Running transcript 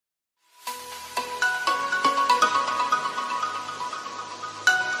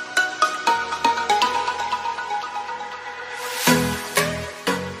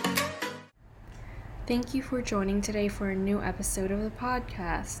Thank you for joining today for a new episode of the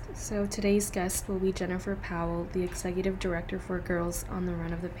podcast. So today's guest will be Jennifer Powell, the Executive Director for Girls on the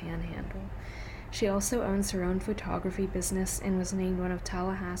Run of the Panhandle. She also owns her own photography business and was named one of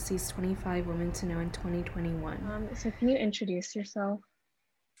Tallahassee's 25 Women to Know in 2021. So can you introduce yourself?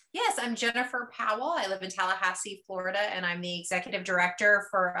 Yes, I'm Jennifer Powell. I live in Tallahassee, Florida, and I'm the Executive Director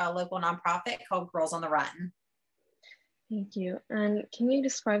for a local nonprofit called Girls on the Run. Thank you. And can you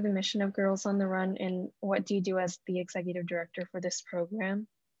describe the mission of Girls on the Run and what do you do as the Executive Director for this program?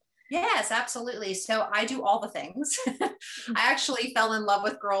 Yes, absolutely. So I do all the things. I actually fell in love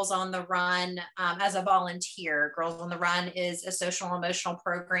with Girls on the Run as a volunteer. Girls on the Run is a social and emotional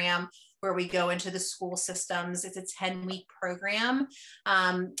program where we go into the school systems. It's a 10-week program,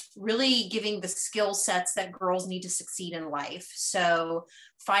 really giving the skill sets that girls need to succeed in life. So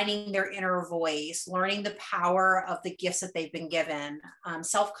finding their inner voice, learning the power of the gifts that they've been given,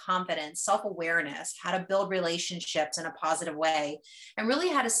 self-confidence, self-awareness, how to build relationships in a positive way, and really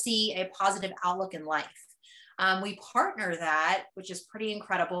how to see a positive outlook in life. We partner that, which is pretty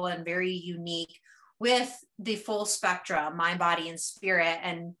incredible and very unique, with the full spectrum, mind, body, and spirit,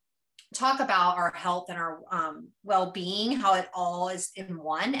 and talk about our health and our well-being, how it all is in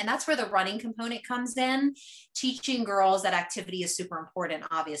one. And that's where the running component comes in, teaching girls that activity is super important,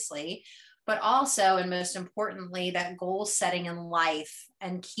 obviously, but also, and most importantly, that goal setting in life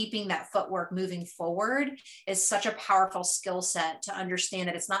and keeping that footwork moving forward is such a powerful skill set to understand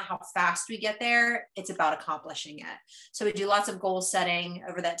that it's not how fast we get there, it's about accomplishing it. So we do lots of goal setting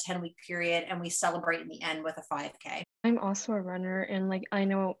over that 10-week period, and we celebrate in the end with a 5K. I'm also a runner, and I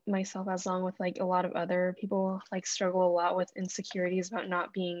know myself, as long with a lot of other people, struggle a lot with insecurities about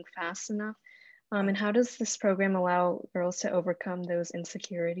not being fast enough. And how does this program allow girls to overcome those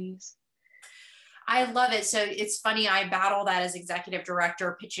insecurities? I love it. So it's funny, I battle that as executive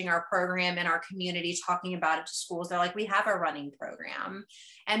director, pitching our program in our community, talking about it to schools. They're like, we have a running program.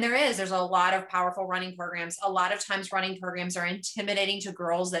 And there's a lot of powerful running programs. A lot of times running programs are intimidating to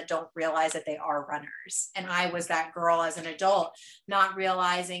girls that don't realize that they are runners. And I was that girl as an adult, not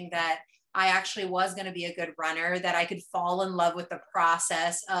realizing that I actually was going to be a good runner, that I could fall in love with the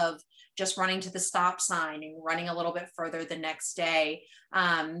process of just running to the stop sign and running a little bit further the next day.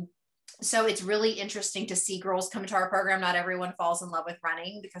 So it's really interesting to see girls come into our program. Not everyone falls in love with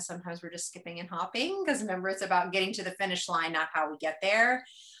running, because sometimes we're just skipping and hopping, because remember, it's about getting to the finish line, not how we get there.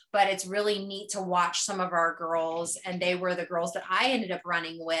 But it's really neat to watch some of our girls, and they were the girls that I ended up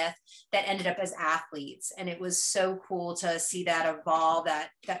running with that ended up as athletes. And it was so cool to see that evolve,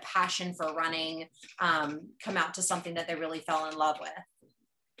 that passion for running come out to something that they really fell in love with.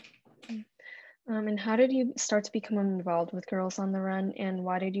 And how did you start to become involved with Girls on the Run, and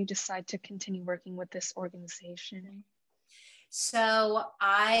why did you decide to continue working with this organization? So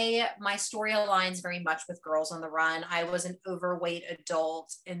my story aligns very much with Girls on the Run. I was an overweight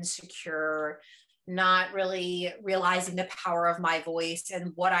adult, insecure, not really realizing the power of my voice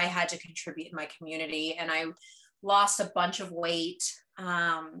and what I had to contribute in my community. And I lost a bunch of weight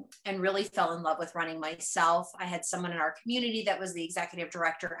and really fell in love with running myself. I had someone in our community that was the executive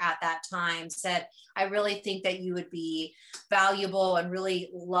director at that time said, I really think that you would be valuable and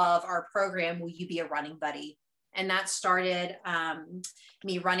really love our program. Will you be a running buddy? And that started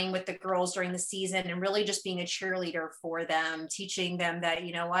me running with the girls during the season and really just being a cheerleader for them, teaching them that,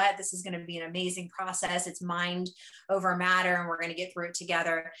 you know what, this is going to be an amazing process. It's mind over matter, and we're going to get through it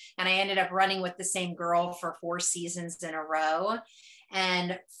together. And I ended up running with the same girl for 4 seasons in a row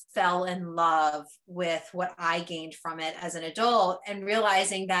and fell in love with what I gained from it as an adult, and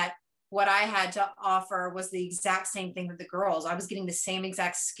realizing that what I had to offer was the exact same thing with the girls. I was getting the same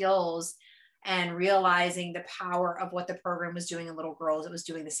exact skills, and realizing the power of what the program was doing in little girls. It was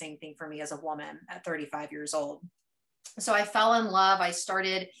doing the same thing for me as a woman at 35 years old. So I fell in love. I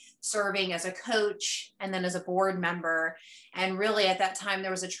started serving as a coach and then as a board member. And really at that time, there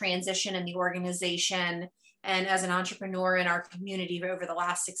was a transition in the organization. And as an entrepreneur in our community over the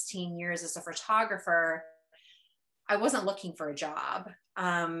last 16 years as a photographer, I wasn't looking for a job.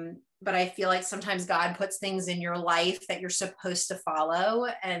 But I feel like sometimes God puts things in your life that you're supposed to follow.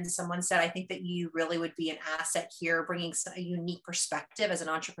 And someone said, I think that you really would be an asset here, bringing a unique perspective as an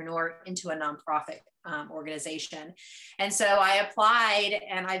entrepreneur into a nonprofit organization. And so I applied,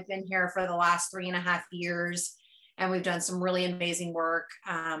 and I've been here for the last 3.5 years. And we've done some really amazing work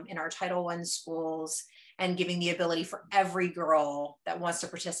in our Title I schools, and giving the ability for every girl that wants to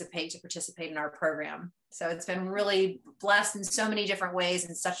participate in our program. So it's been really blessed in so many different ways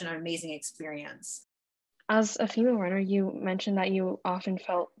and such an amazing experience. As a female runner, you mentioned that you often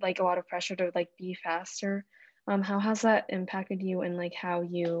felt a lot of pressure to be faster. How has that impacted you, and how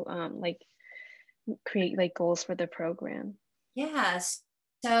you create like goals for the program? Yes.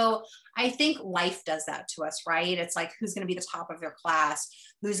 So I think life does that to us, right? It's like, who's going to be the top of your class?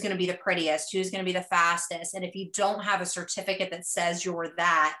 Who's going to be the prettiest? Who's going to be the fastest? And if you don't have a certificate that says you're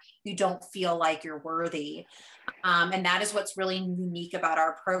that, you don't feel like you're worthy. And that is what's really unique about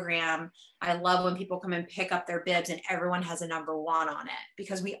our program. I love when people come and pick up their bibs and everyone has a number one on it,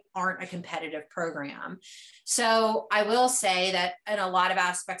 because we aren't a competitive program. So I will say that in a lot of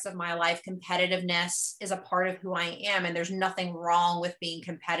aspects of my life, competitiveness is a part of who I am. And there's nothing wrong with being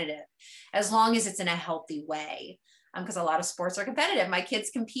competitive as long as it's in a healthy way. Because a lot of sports are competitive. My kids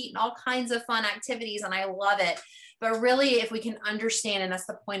compete in all kinds of fun activities and I love it. But really, if we can understand, and that's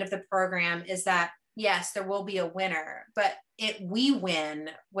the point of the program, is that yes, there will be a winner, but we win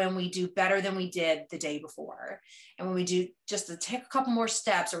when we do better than we did the day before. And when we do just to take a couple more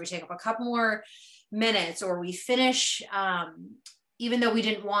steps, or we take up a couple more minutes, or we finish even though we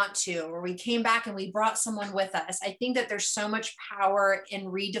didn't want to, or we came back and we brought someone with us. I think that there's so much power in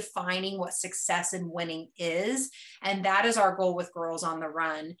redefining what success and winning is. And that is our goal with Girls on the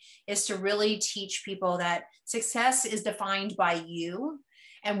Run, is to really teach people that success is defined by you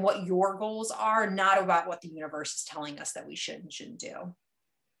and what your goals are, not about what the universe is telling us that we should and shouldn't do.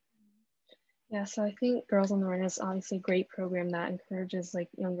 Yeah, so I think Girls on the Run is obviously a great program that encourages like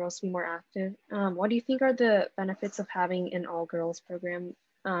young girls to be more active. What do you think are the benefits of having an all-girls program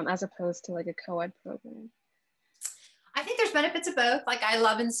as opposed to like a co-ed program? I think there's benefits of both. Like, I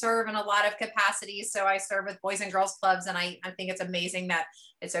love and serve in a lot of capacities. So I serve with boys and girls clubs, and I think it's amazing that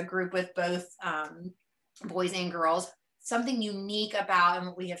it's a group with both boys and girls. Something unique about, and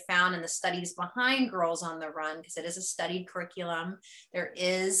what we have found in the studies behind Girls on the Run, because it is a studied curriculum, there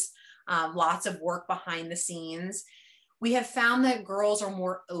is lots of work behind the scenes. We have found that girls are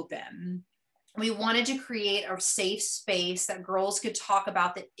more open. We wanted to create a safe space that girls could talk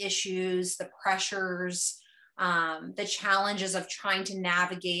about the issues, the pressures, the challenges of trying to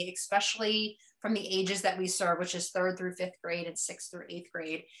navigate, especially from the ages that we serve, which is 3rd through 5th grade and 6th through 8th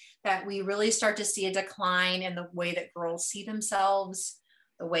grade, that we really start to see a decline in the way that girls see themselves,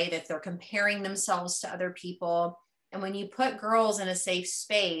 the way that they're comparing themselves to other people. And when you put girls in a safe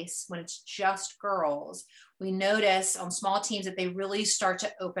space, when it's just girls, we notice on small teams that they really start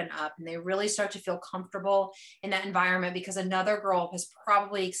to open up and they really start to feel comfortable in that environment, because another girl has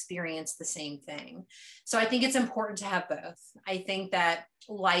probably experienced the same thing. So I think it's important to have both. I think that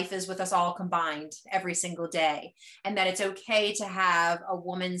life is with us all combined every single day, and that it's okay to have a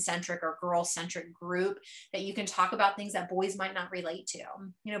woman-centric or girl-centric group that you can talk about things that boys might not relate to.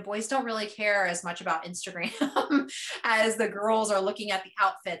 You know, boys don't really care as much about Instagram as the girls are looking at the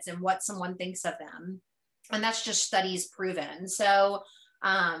outfits and what someone thinks of them. And that's just studies proven. So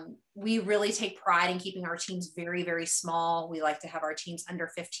we really take pride in keeping our teams very, very small. We like to have our teams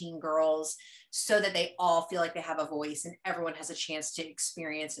under 15 girls so that they all feel like they have a voice and everyone has a chance to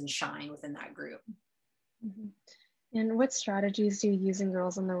experience and shine within that group. Mm-hmm. And what strategies do you use in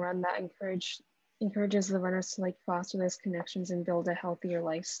Girls on the Run that encourages the runners to like foster those connections and build a healthier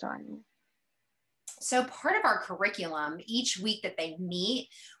lifestyle? So part of our curriculum, each week that they meet,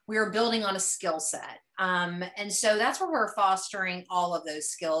 we're building on a skill set. And so that's where we're fostering all of those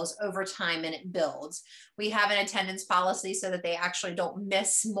skills over time, and it builds. We have an attendance policy so that they actually don't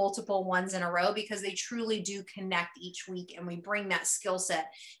miss multiple ones in a row, because they truly do connect each week, and we bring that skill set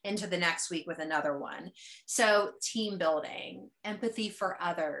into the next week with another one. So team building, empathy for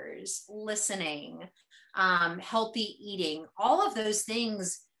others, listening, healthy eating, all of those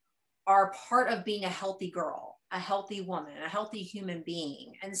things are part of being a healthy girl, a healthy woman, a healthy human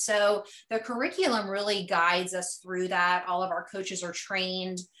being. And so the curriculum really guides us through that. All of our coaches are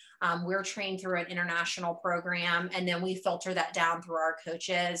trained. We're trained through an international program, and then we filter that down through our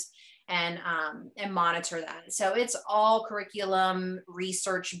coaches and monitor that. So it's all curriculum,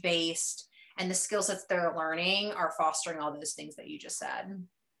 research-based, and the skill sets they're learning are fostering all those things that you just said.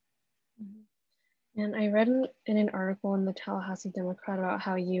 Mm-hmm. And I read in an article in the Tallahassee Democrat about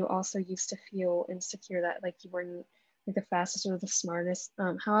how you also used to feel insecure that like you weren't like the fastest or the smartest.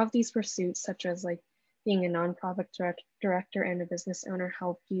 How have these pursuits, such as like being a nonprofit director and a business owner,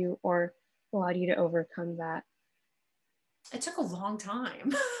 helped you or allowed you to overcome that? It took a long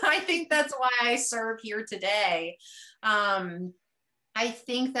time. I think that's why I serve here today. I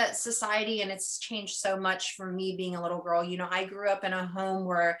think that society, and it's changed so much for me being a little girl. You know, I grew up in a home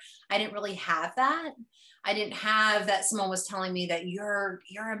where I didn't really have that. I didn't have that someone was telling me that you're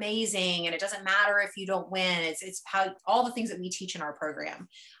amazing and it doesn't matter if you don't win. It's how all the things that we teach in our program.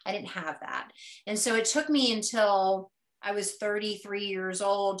 I didn't have that. And so it took me until I was 33 years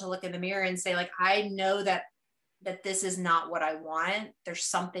old to look in the mirror and say, like, I know that this is not what I want. There's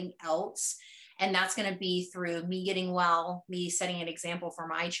something else. And that's going to be through me getting well, me setting an example for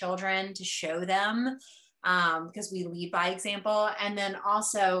my children to show them, because we lead by example. And then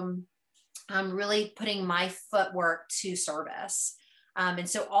also really putting my footwork to service. And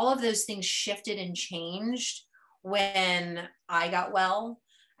so all of those things shifted and changed when I got well.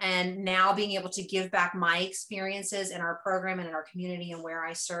 And now being able to give back my experiences in our program and in our community and where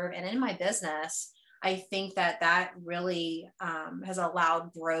I serve and in my business, I think that really has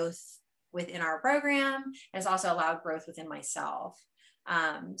allowed growth within our program, and it's also allowed growth within myself.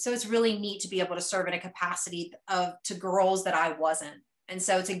 So it's really neat to be able to serve in a capacity to girls that I wasn't. And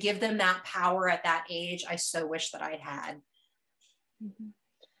so to give them that power at that age, I so wish that I'd had.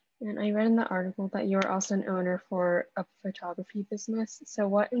 Mm-hmm. And I read in the article that you're also an owner for a photography business. So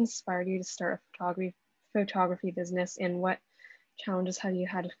what inspired you to start a photography business, and what challenges have you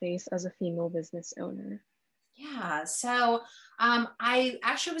had to face as a female business owner? Yeah, so I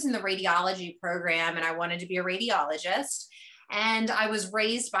actually was in the radiology program and I wanted to be a radiologist. And I was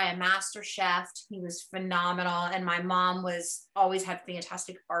raised by a master chef. He was phenomenal. And my mom always had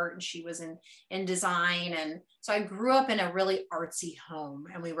fantastic art, and she was in design. And so I grew up in a really artsy home,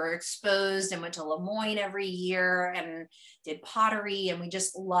 and we were exposed and went to Lemoyne every year and did pottery, and we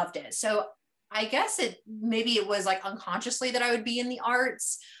just loved it. So I guess maybe it was like unconsciously that I would be in the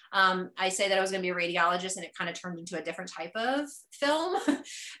arts. I say that I was going to be a radiologist, and it kind of turned into a different type of film.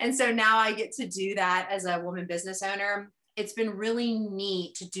 And so now I get to do that as a woman business owner. It's been really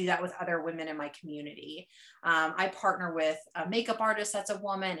neat to do that with other women in my community. I partner with a makeup artist that's a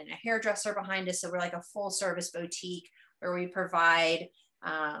woman and a hairdresser behind us. So we're like a full service boutique where we provide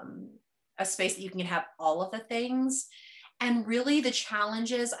a space that you can have all of the things. And really the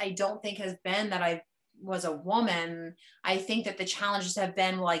challenges I don't think has been that I was a woman. I think that the challenges have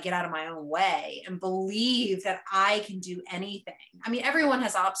been, will I get out of my own way and believe that I can do anything? I mean, everyone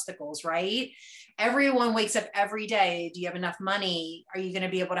has obstacles, right? Everyone wakes up every day. Do you have enough money? Are you going to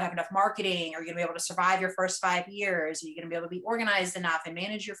be able to have enough marketing? Are you going to be able to survive your first 5 years? Are you going to be able to be organized enough and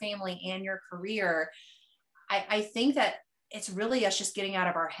manage your family and your career? I think that it's really us just getting out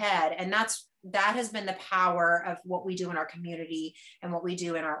of our head. And that has been the power of what we do in our community and what we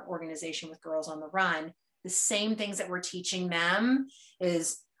do in our organization with Girls on the Run. The same things that we're teaching them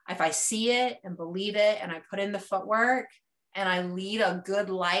is, if I see it and believe it and I put in the footwork and I lead a good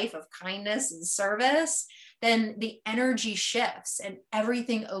life of kindness and service, then the energy shifts and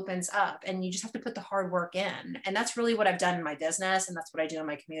everything opens up, and you just have to put the hard work in. And that's really what I've done in my business, and that's what I do in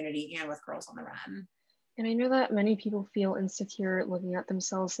my community and with Girls on the Run. And I know that many people feel insecure looking at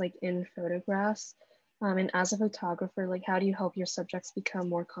themselves like in photographs. And as a photographer, like, how do you help your subjects become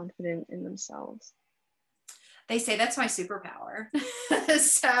more confident in themselves? They say that's my superpower.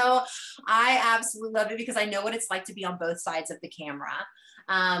 So I absolutely love it because I know what it's like to be on both sides of the camera.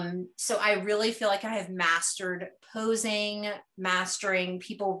 So I really feel like I have mastered posing, mastering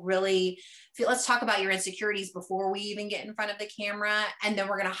people really feel. Let's talk about your insecurities before we even get in front of the camera. And then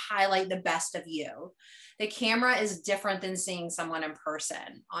we're going to highlight the best of you. The camera is different than seeing someone in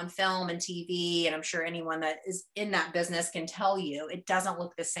person on film and TV. And I'm sure anyone that is in that business can tell you it doesn't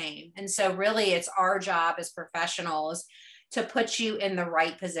look the same. And so really it's our job as professionals to put you in the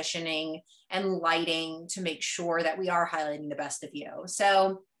right positioning and lighting to make sure that we are highlighting the best of you.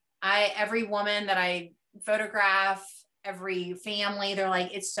 So every woman that I photograph, every family, they're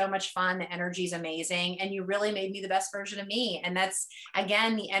like, it's so much fun. The energy is amazing. And you really made me the best version of me. And that's,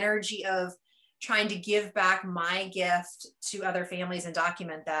 again, the energy of trying to give back my gift to other families and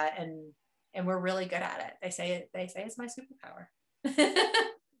document that. And we're really good at it. They say it's my superpower.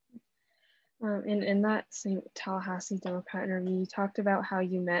 And in that same Tallahassee Democrat interview, you talked about how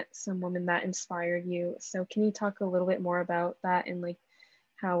you met some women that inspired you. So can you talk a little bit more about that and like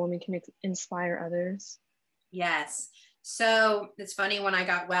how women can inspire others? Yes. So it's funny, when I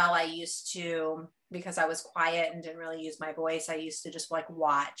got well, I used to, because I was quiet and didn't really use my voice, I used to just like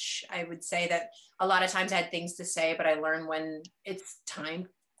watch. I would say that a lot of times I had things to say, but I learned when it's time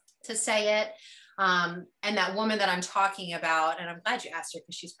to say it. And that woman that I'm talking about, and I'm glad you asked her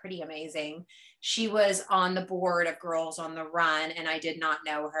because she's pretty amazing. She was on the board of Girls on the Run, and I did not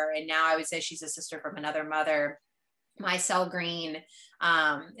know her. And now I would say she's a sister from another mother. Mycel Green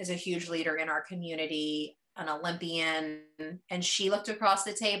is a huge leader in our community, an Olympian. And she looked across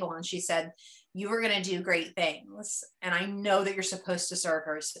the table and she said, you are going to do great things. And I know that you're supposed to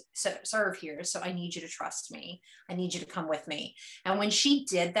serve here. So I need you to trust me. I need you to come with me. And when she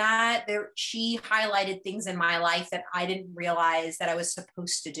did that, she highlighted things in my life that I didn't realize that I was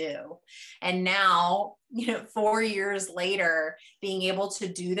supposed to do. And now, 4 years later, being able to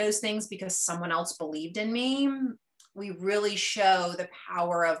do those things because someone else believed in me, we really show the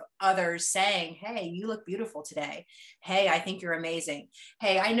power of others saying, hey, you look beautiful today. Hey, I think you're amazing.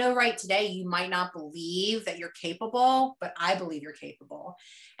 Hey, I know right today you might not believe that you're capable, but I believe you're capable.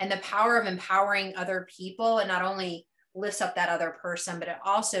 And the power of empowering other people, and not only lifts up that other person, but it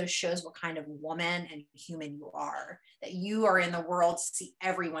also shows what kind of woman and human you are, that you are in the world to see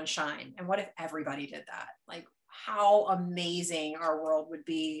everyone shine. And what if everybody did that? Like, how amazing our world would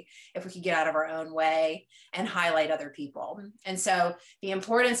be if we could get out of our own way and highlight other people. And so the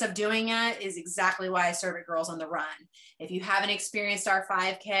importance of doing it is exactly why I serve at Girls on the Run. If you haven't experienced our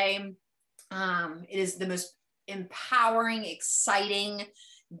 5K, it is the most empowering, exciting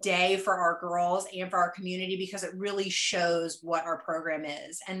day for our girls and for our community, because it really shows what our program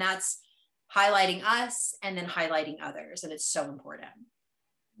is. And that's highlighting us and then highlighting others. And it's so important.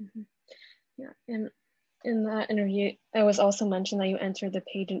 Mm-hmm. Yeah. And in that interview, it was also mentioned that you entered the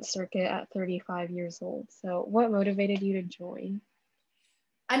pageant circuit at 35 years old. So what motivated you to join?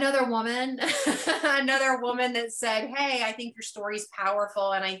 Another woman, another woman that said, hey, I think your story's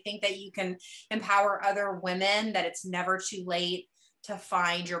powerful. And I think that you can empower other women, that it's never too late to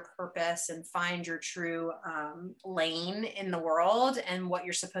find your purpose and find your true lane in the world and what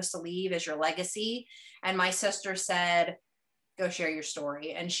you're supposed to leave as your legacy. And my sister said, go share your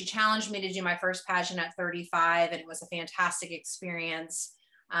story. And she challenged me to do my first pageant at 35. And it was a fantastic experience.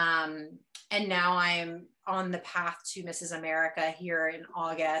 And now I'm on the path to Mrs. America here in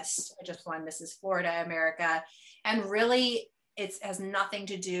August. I just won Mrs. Florida America. And really, it has nothing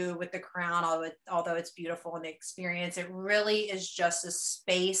to do with the crown, although it's beautiful in the experience. It really is just a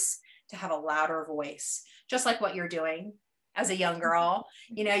space to have a louder voice, just like what you're doing as a young girl.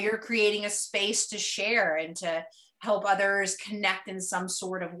 You know, you're creating a space to share and to help others connect in some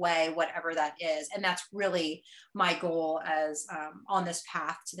sort of way, whatever that is. And that's really my goal as on this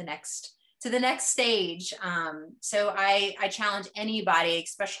path to the next stage. So I challenge anybody,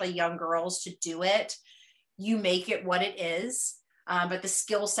 especially young girls, to do it. You make it what it is, but the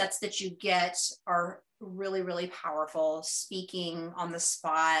skill sets that you get are really, really powerful. Speaking on the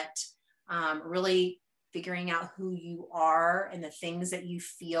spot, really figuring out who you are and the things that you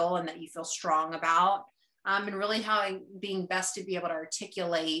feel and that you feel strong about, and really being best to be able to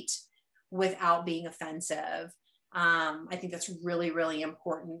articulate without being offensive. I think that's really, really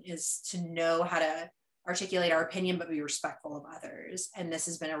important, is to know how to articulate our opinion, but be respectful of others. And this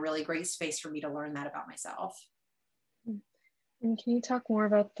has been a really great space for me to learn that about myself. And can you talk more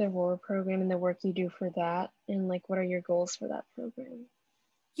about the ROAR program and the work you do for that? And like, what are your goals for that program?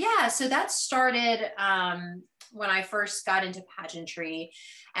 Yeah, so that started when I first got into pageantry.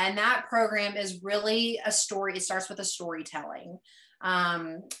 And that program is really a story. It starts with a storytelling.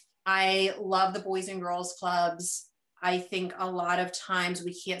 I love the Boys and Girls Clubs. I think a lot of times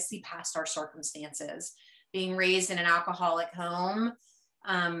we can't see past our circumstances. Being raised in an alcoholic home,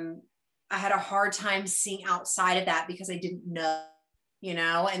 I had a hard time seeing outside of that because I didn't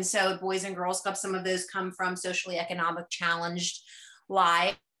know, and so Boys and Girls Clubs, some of those come from socially economic challenged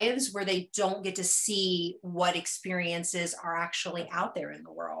lives where they don't get to see what experiences are actually out there in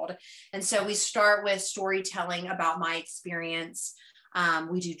the world. And so we start with storytelling about my experience.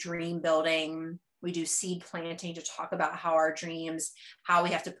 We do dream building. We do seed planting to talk about how our dreams, how we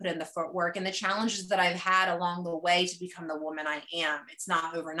have to put in the footwork and the challenges that I've had along the way to become the woman I am. It's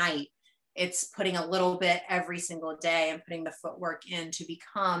not overnight. It's putting a little bit every single day and putting the footwork in to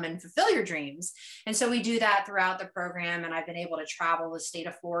become and fulfill your dreams. And so we do that throughout the program. And I've been able to travel the state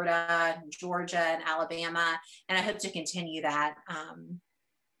of Florida and Georgia and Alabama. And I hope to continue that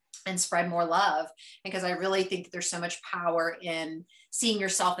and spread more love, because I really think there's so much power in seeing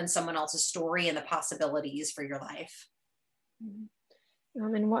yourself in someone else's story and the possibilities for your life.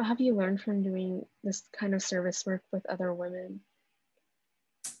 And what have you learned from doing this kind of service work with other women?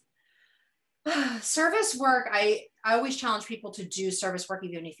 Service work, I always challenge people to do service work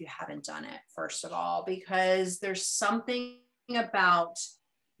even if you haven't done it, first of all, because there's something about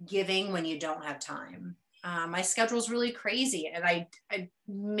giving when you don't have time. My schedule is really crazy, and I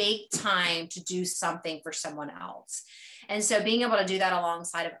make time to do something for someone else. And so being able to do that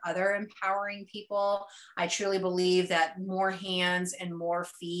alongside of other empowering people, I truly believe that more hands and more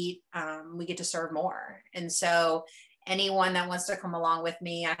feet, we get to serve more. And so anyone that wants to come along with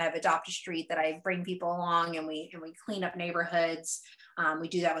me, I have Adopt a Street that I bring people along, and we clean up neighborhoods. We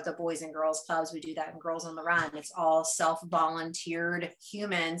do that with the Boys and Girls Clubs. We do that in Girls on the Run. It's all self-volunteered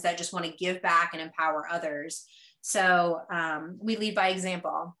humans that just want to give back and empower others. So we lead by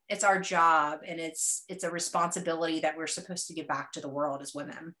example. It's our job, and it's a responsibility that we're supposed to give back to the world as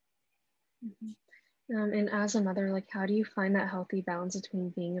women. Mm-hmm. And as a mother, like, how do you find that healthy balance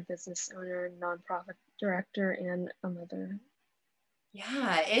between being a business owner, nonprofit director, and a mother?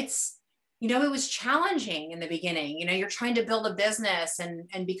 Yeah, it was challenging in the beginning. You're trying to build a business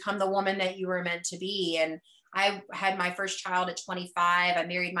and become the woman that you were meant to be. And I had my first child at 25. I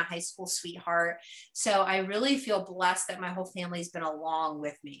married my high school sweetheart. So I really feel blessed that my whole family's been along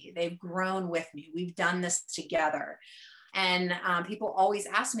with me. They've grown with me. We've done this together. And people always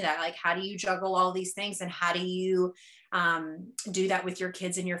ask me that, like, how do you juggle all these things? And how do you do that with your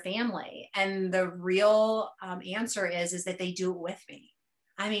kids and your family? And the real answer is that they do it with me.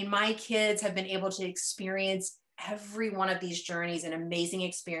 I mean, my kids have been able to experience every one of these journeys and amazing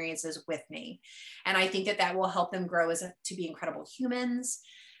experiences with me. And I think that will help them grow to be incredible humans.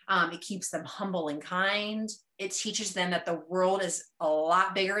 It keeps them humble and kind. It teaches them that the world is a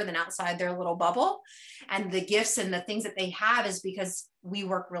lot bigger than outside their little bubble. And the gifts and the things that they have is because we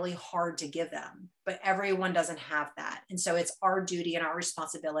work really hard to give them, but everyone doesn't have that. And so it's our duty and our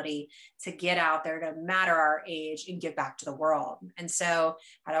responsibility to get out there, no matter our age, and give back to the world. And so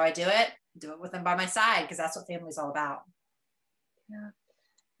how do I do it? Do it with them by my side, because that's what family's all about. Yeah.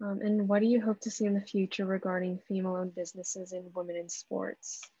 And what do you hope to see in the future regarding female-owned businesses and women in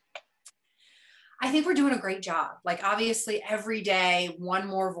sports? I think we're doing a great job. Like, obviously, every day, one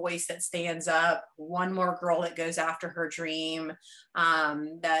more voice that stands up, one more girl that goes after her dream,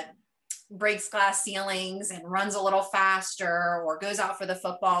 that breaks glass ceilings and runs a little faster, or goes out for the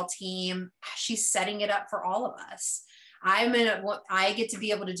football team. She's setting it up for all of us. I get to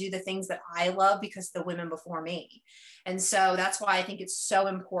be able to do the things that I love because the women before me. And so that's why I think it's so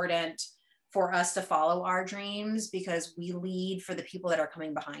important for us to follow our dreams, because we lead for the people that are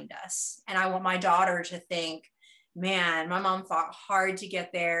coming behind us. And I want my daughter to think, man, my mom fought hard to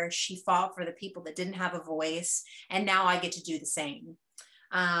get there. She fought for the people that didn't have a voice. And now I get to do the same.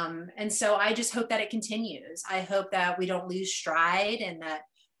 And so I just hope that it continues. I hope that we don't lose stride and that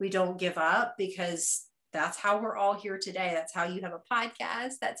we don't give up, because that's how we're all here today. That's how you have a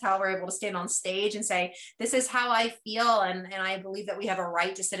podcast. That's how we're able to stand on stage and say, this is how I feel. And I believe that we have a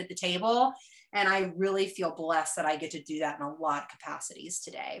right to sit at the table. And I really feel blessed that I get to do that in a lot of capacities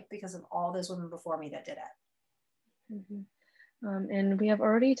today because of all those women before me that did it. Mm-hmm. And we have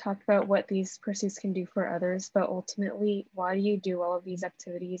already talked about what these pursuits can do for others, but ultimately, why do you do all of these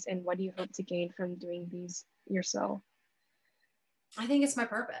activities, and what do you hope to gain from doing these yourself? I think it's my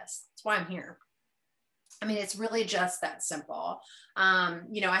purpose. That's why I'm here. I mean, it's really just that simple. I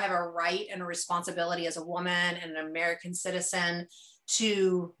have a right and a responsibility as a woman and an American citizen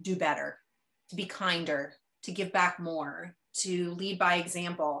to do better, to be kinder, to give back more, to lead by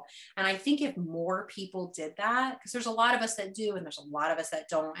example. And I think if more people did that, because there's a lot of us that do, and there's a lot of us that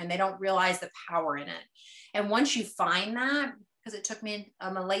don't, and they don't realize the power in it. And once you find that, because it took me,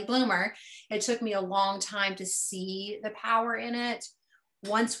 I'm a late bloomer, it took me a long time to see the power in it.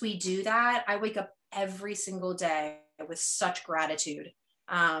 Once we do that, I wake up every single day with such gratitude.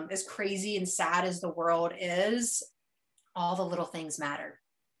 As crazy and sad as the world is, all the little things matter.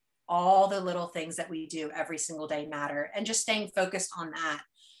 All the little things that we do every single day matter, and just staying focused on that.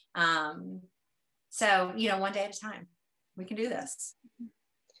 So, one day at a time, we can do this.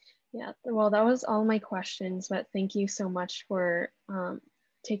 Yeah, well, that was all my questions, but thank you so much for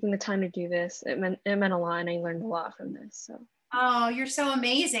taking the time to do this. It meant a lot, and I learned a lot from this. So. Oh, you're so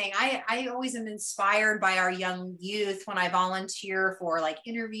amazing. I always am inspired by our young youth when I volunteer for like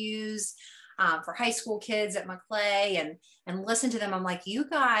interviews for high school kids at McClay and listen to them. I'm like, you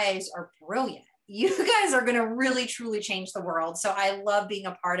guys are brilliant. You guys are going to really, truly change the world. So I love being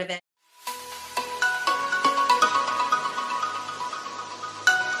a part of it.